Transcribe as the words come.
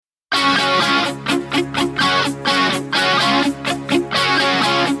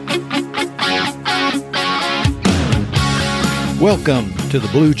Welcome to the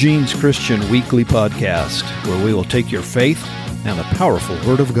Blue Jeans Christian Weekly Podcast, where we will take your faith and the powerful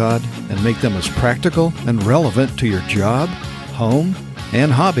Word of God and make them as practical and relevant to your job, home,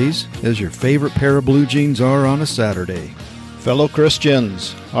 and hobbies as your favorite pair of blue jeans are on a Saturday. Fellow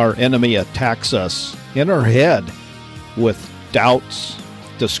Christians, our enemy attacks us in our head with doubts,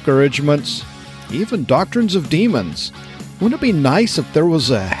 discouragements, even doctrines of demons. Wouldn't it be nice if there was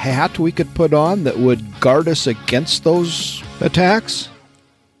a hat we could put on that would guard us against those attacks?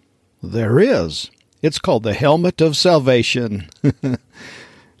 There is. It's called the Helmet of Salvation.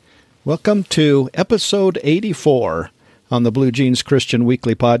 Welcome to episode 84 on the Blue Jeans Christian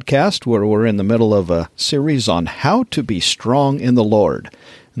Weekly Podcast, where we're in the middle of a series on how to be strong in the Lord.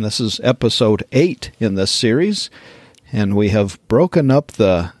 And this is episode 8 in this series, and we have broken up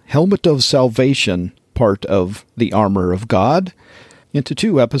the Helmet of Salvation part of the armor of God into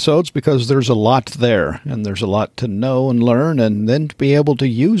 2 episodes because there's a lot there, and there's a lot to know and learn, and then to be able to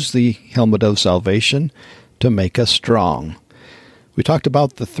use the helmet of salvation to make us strong. We talked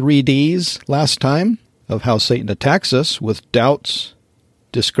about the 3 Ds last time of how Satan attacks us with doubts,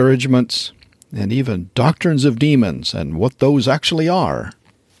 discouragements, and even doctrines of demons and what those actually are.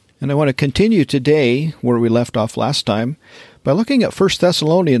 And I want to continue today where we left off last time by looking at 1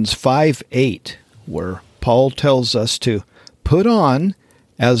 Thessalonians 5:8, where Paul tells us to put on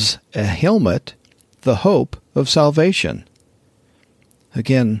as a helmet the hope of salvation.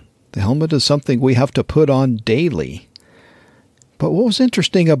 Again, the helmet is something we have to put on daily. But what was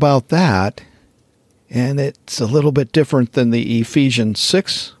interesting about that, and it's a little bit different than the Ephesians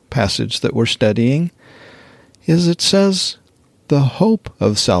 6 passage that we're studying, is it says the hope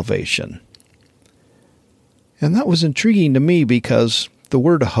of salvation. And that was intriguing to me because the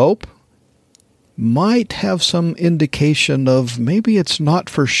word hope might have some indication of maybe it's not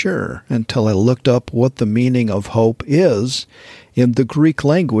for sure until I looked up what the meaning of hope is in the Greek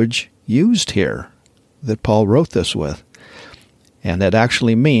language used here that Paul wrote this with. And it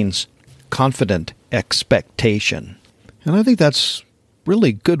actually means confident expectation. And I think that's really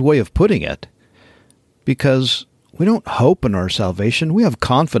a good way of putting it, because we don't hope in our salvation, we have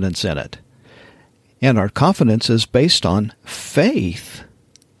confidence in it. And our confidence is based on faith.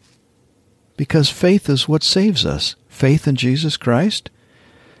 Because faith is what saves us. Faith in Jesus Christ.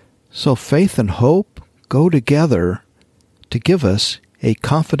 So faith and hope go together to give us a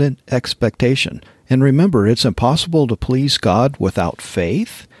confident expectation. And remember, it's impossible to please God without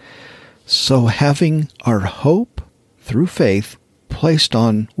faith. So having our hope through faith placed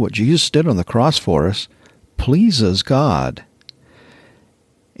on what Jesus did on the cross for us pleases God.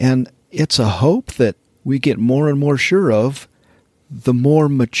 And it's a hope that we get more and more sure of the more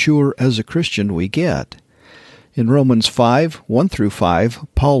mature as a Christian we get. In Romans 5, 1 through 5,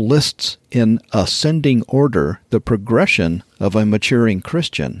 Paul lists in ascending order the progression of a maturing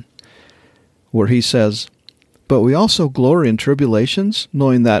Christian, where he says, "But we also glory in tribulations,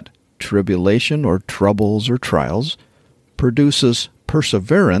 knowing that tribulation or troubles or trials produces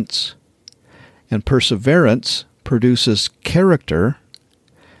perseverance, and perseverance produces character,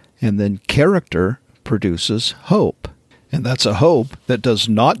 and then character produces hope." And that's a hope that does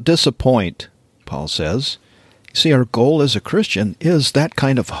not disappoint, Paul says. You see, our goal as a Christian is that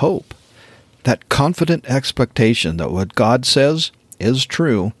kind of hope, that confident expectation that what God says is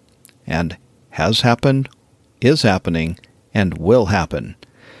true and has happened, is happening, and will happen.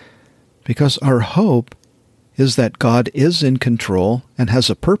 Because our hope is that God is in control and has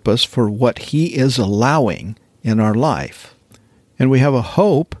a purpose for what He is allowing in our life. And we have a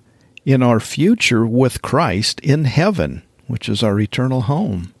hope in our future with Christ in heaven, which is our eternal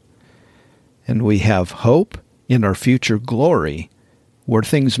home. And we have hope in our future glory, where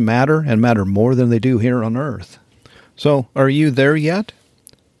things matter and matter more than they do here on earth. So, are you there yet?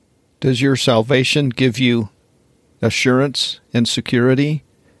 Does your salvation give you assurance and security,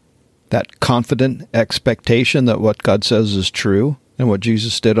 that confident expectation that what God says is true and what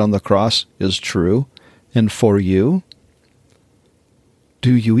Jesus did on the cross is true and for you?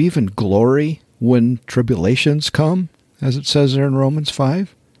 Do you even glory when tribulations come, as it says there in Romans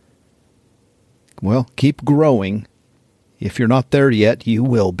 5? Well, keep growing. If you're not there yet, you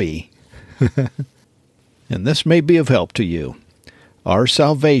will be. And this may be of help to you. Our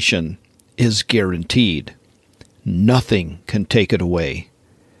salvation is guaranteed. Nothing can take it away.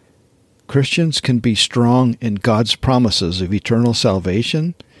 Christians can be strong in God's promises of eternal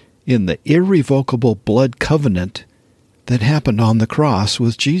salvation in the irrevocable blood covenant that happened on the cross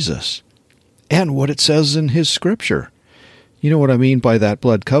with Jesus, and what it says in His Scripture. You know what I mean by that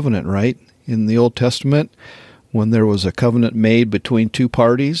blood covenant, right? In the Old Testament, when there was a covenant made between 2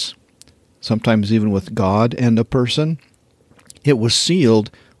 parties, sometimes even with God and a person, It was sealed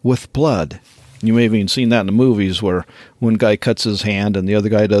with blood. You may have even seen that in the movies where one guy cuts his hand and the other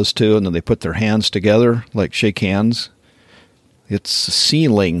guy does too, and then they put their hands together, like shake hands. It's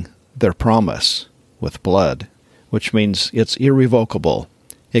sealing their promise with blood, which means it's irrevocable.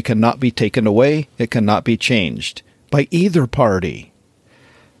 It cannot be taken away. It cannot be changed by either party.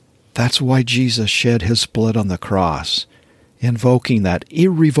 That's why Jesus shed his blood on the cross, invoking that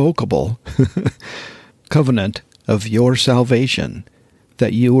irrevocable covenant of your salvation,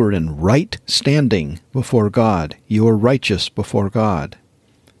 that you are in right standing before God. You are righteous before God.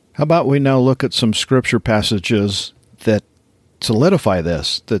 How about we now look at some scripture passages that solidify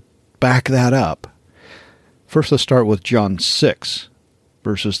this, that back that up. First, let's start with John 6,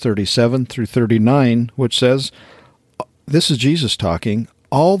 verses 37 through 39, which says, this is Jesus talking,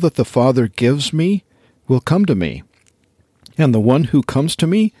 "All that the Father gives me will come to me, and the one who comes to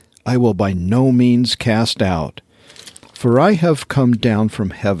me I will by no means cast out. For I have come down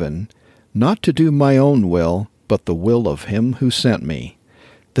from heaven, not to do my own will, but the will of him who sent me.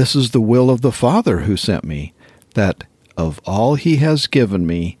 This is the will of the Father who sent me, that of all he has given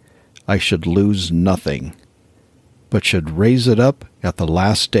me I should lose nothing, but should raise it up at the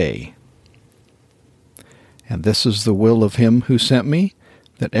last day. And this is the will of him who sent me,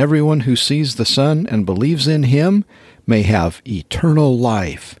 that everyone who sees the Son and believes in him may have eternal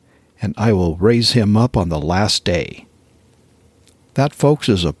life, and I will raise him up on the last day." That, folks,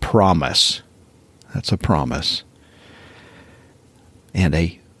 is a promise. That's a promise. And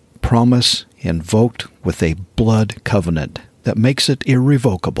a promise invoked with a blood covenant that makes it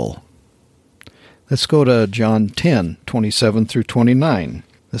irrevocable. Let's go to John 10, 27 through 29.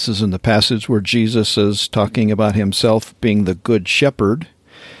 This is in the passage where Jesus is talking about himself being the good shepherd.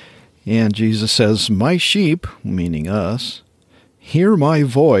 And Jesus says, "My sheep," meaning us, "hear my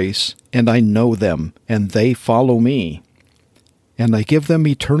voice, and I know them, and they follow me. And I give them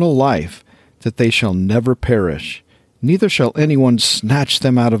eternal life, that they shall never perish, neither shall anyone snatch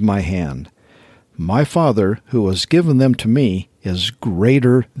them out of my hand. My Father, who has given them to me, is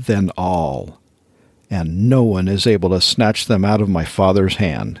greater than all, and no one is able to snatch them out of my Father's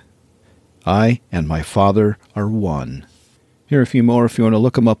hand. I and my Father are one." Here are a few more if you want to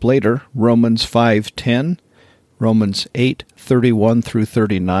look them up later. Romans 5:10, Romans 8:31 through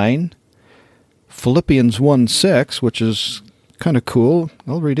 39, Philippians 1:6, which is kind of cool.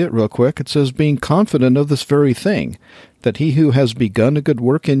 I'll read it real quick. It says, "Being confident of this very thing, that he who has begun a good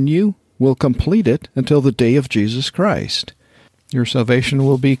work in you will complete it until the day of Jesus Christ." Your salvation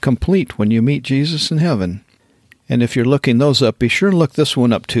will be complete when you meet Jesus in heaven. And if you're looking those up, be sure to look this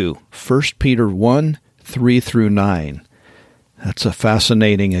one up too. 1 Peter 1:3 through 9. That's a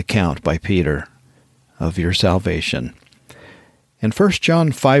fascinating account by Peter of your salvation. And 1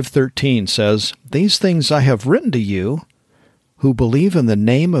 John 5:13 says, "These things I have written to you, who believe in the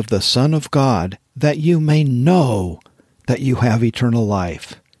name of the Son of God, that you may know that you have eternal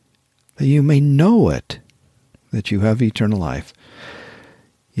life." That you may know it, that you have eternal life.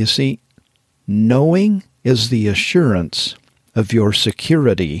 You see, knowing is the assurance of your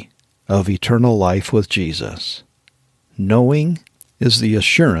security of eternal life with Jesus. Knowing is the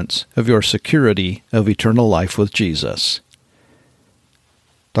assurance of your security of eternal life with Jesus.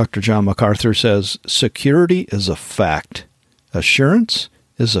 Dr. John MacArthur says, "Security is a fact. Assurance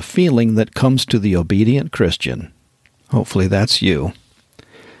is a feeling that comes to the obedient Christian." Hopefully that's you.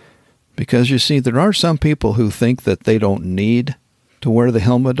 Because you see, there are some people who think that they don't need to wear the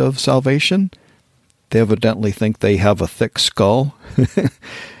helmet of salvation. They evidently think they have a thick skull,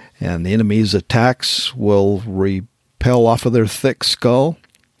 and the enemy's attacks will repel off of their thick skull.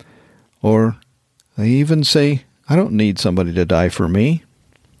 Or they even say, "I don't need somebody to die for me."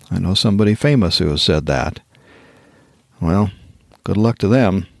 I know somebody famous who has said that. Well, good luck to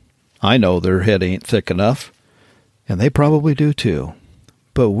them. I know their head ain't thick enough, and they probably do too.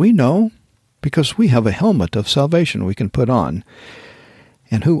 But we know, because we have a helmet of salvation we can put on.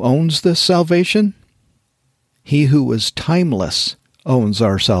 And who owns this salvation? He who is timeless owns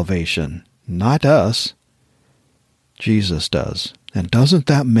our salvation, not us. Jesus does. And doesn't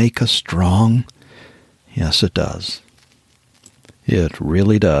that make us strong? Yes, it does. It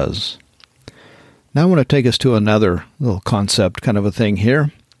really does. Now I want to take us to another little concept kind of a thing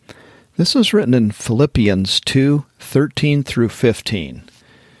here. This is written in Philippians 2:13 through 15,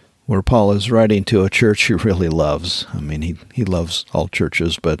 where Paul is writing to a church he really loves. I mean, he loves all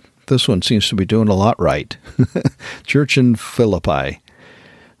churches, but this one seems to be doing a lot right. Church in Philippi,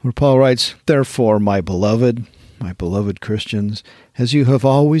 where Paul writes, "Therefore, my beloved Christians, as you have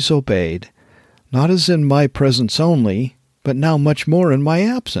always obeyed, not as in my presence only, but now much more in my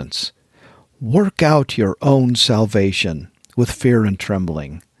absence, work out your own salvation with fear and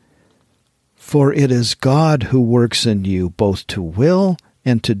trembling. For it is God who works in you both to will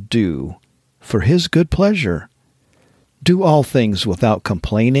and to do for his good pleasure. Do all things without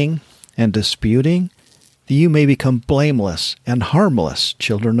complaining and disputing, that you may become blameless and harmless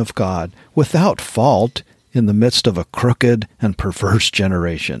children of God, without fault in the midst of a crooked and perverse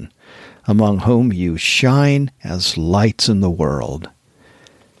generation, among whom you shine as lights in the world.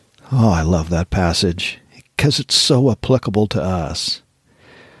 Oh, I love that passage, because it's so applicable to us.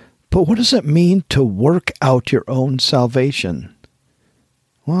 But what does it mean to work out your own salvation?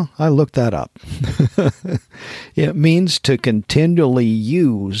 Well, I looked that up. It means to continually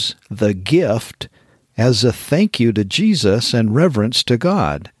use the gift as a thank you to Jesus and reverence to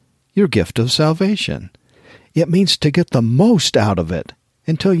God, your gift of salvation. It means to get the most out of it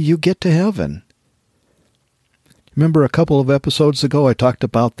until you get to heaven. Remember a couple of episodes ago I talked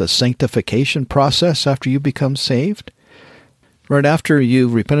about the sanctification process after you become saved? Right after you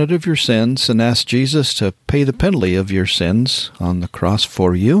repented of your sins and asked Jesus to pay the penalty of your sins on the cross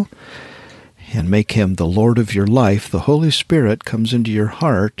for you and make him the Lord of your life, the Holy Spirit comes into your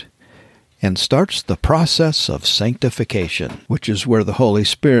heart and starts the process of sanctification, which is where the Holy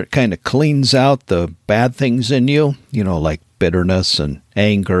Spirit kind of cleans out the bad things in you, like bitterness and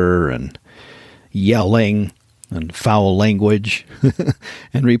anger and yelling and foul language,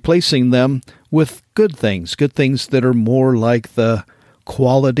 and replacing them with good things that are more like the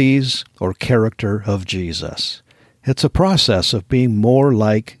qualities or character of Jesus. It's a process of being more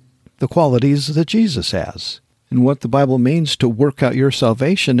like the qualities that Jesus has. And what the Bible means to work out your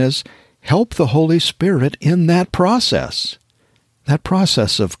salvation is help the Holy Spirit in that process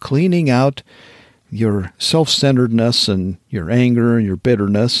of cleaning out your self-centeredness and your anger and your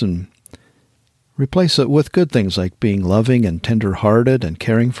bitterness, and replace it with good things like being loving and tender-hearted and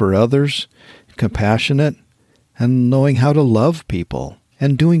caring for others, compassionate, and knowing how to love people,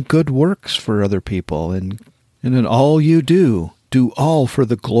 and doing good works for other people. And in all you do all for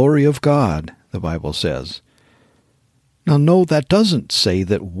the glory of God, the Bible says. Now, no, that doesn't say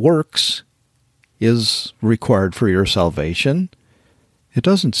that works is required for your salvation. It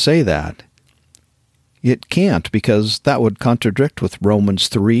doesn't say that. It can't, because that would contradict with Romans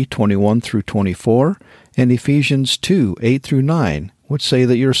 3:21 through 24, and Ephesians 2:8 through 9, which say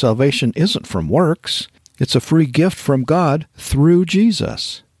that your salvation isn't from works. It's a free gift from God through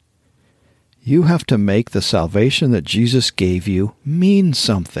Jesus. You have to make the salvation that Jesus gave you mean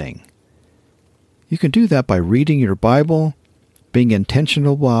something. You can do that by reading your Bible, being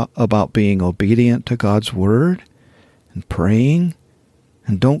intentional about being obedient to God's Word, and praying.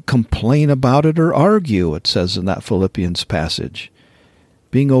 And don't complain about it or argue, it says in that Philippians passage.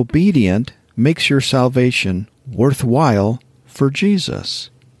 Being obedient makes your salvation worthwhile for Jesus.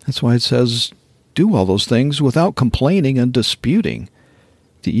 That's why it says, do all those things without complaining and disputing,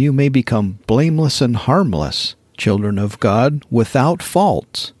 that you may become blameless and harmless, children of God, without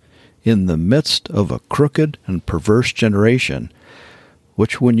faults, in the midst of a crooked and perverse generation,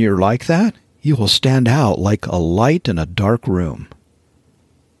 which when you're like that, you will stand out like a light in a dark room.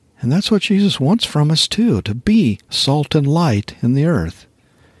 And that's what Jesus wants from us too, to be salt and light in the earth.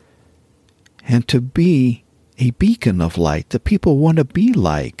 And to be a beacon of light that people want to be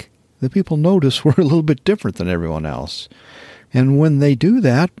like, that people notice we're a little bit different than everyone else. And when they do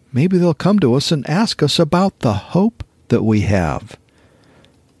that, maybe they'll come to us and ask us about the hope that we have.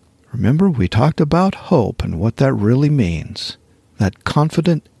 Remember, we talked about hope and what that really means. That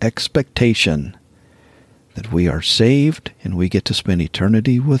confident expectation that we are saved and we get to spend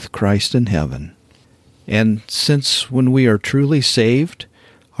eternity with Christ in heaven. And since when we are truly saved,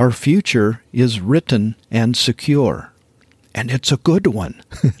 our future is written and secure. And it's a good one.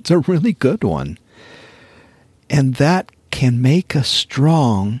 It's a really good one. And that can make us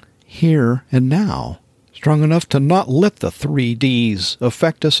strong here and now. Strong enough to not let the 3 Ds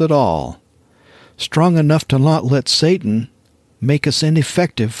affect us at all. Strong enough to not let Satan make us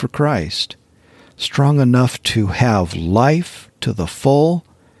ineffective for Christ. Strong enough to have life to the full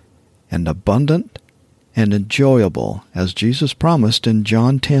and abundant and enjoyable, as Jesus promised in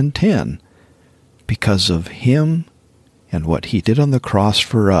John 10:10, because of Him and what He did on the cross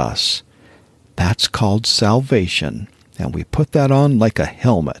for us. That's called salvation, and we put that on like a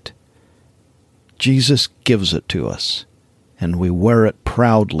helmet. Jesus gives it to us, and we wear it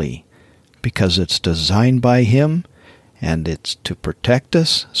proudly because it's designed by Him, and it's to protect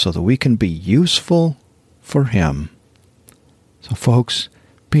us so that we can be useful for Him. So folks,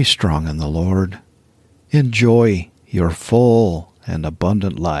 be strong in the Lord. Enjoy your full and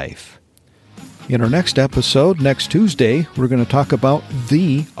abundant life. In our next episode, next Tuesday, we're going to talk about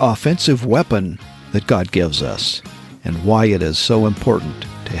the offensive weapon that God gives us. and why it is so important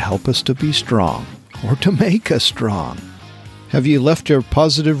to help us to be strong, or to make us strong. Have you left your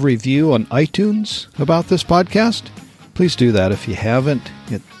positive review on iTunes about this podcast? Please do that if you haven't.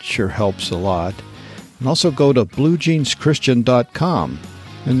 It sure helps a lot. And also go to bluejeanschristian.com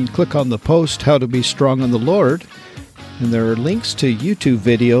and click on the post, How to Be Strong in the Lord. And there are links to YouTube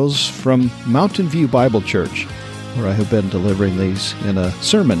videos from Mountain View Bible Church, where I have been delivering these in a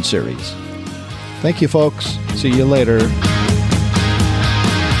sermon series. Thank you, folks. See you later.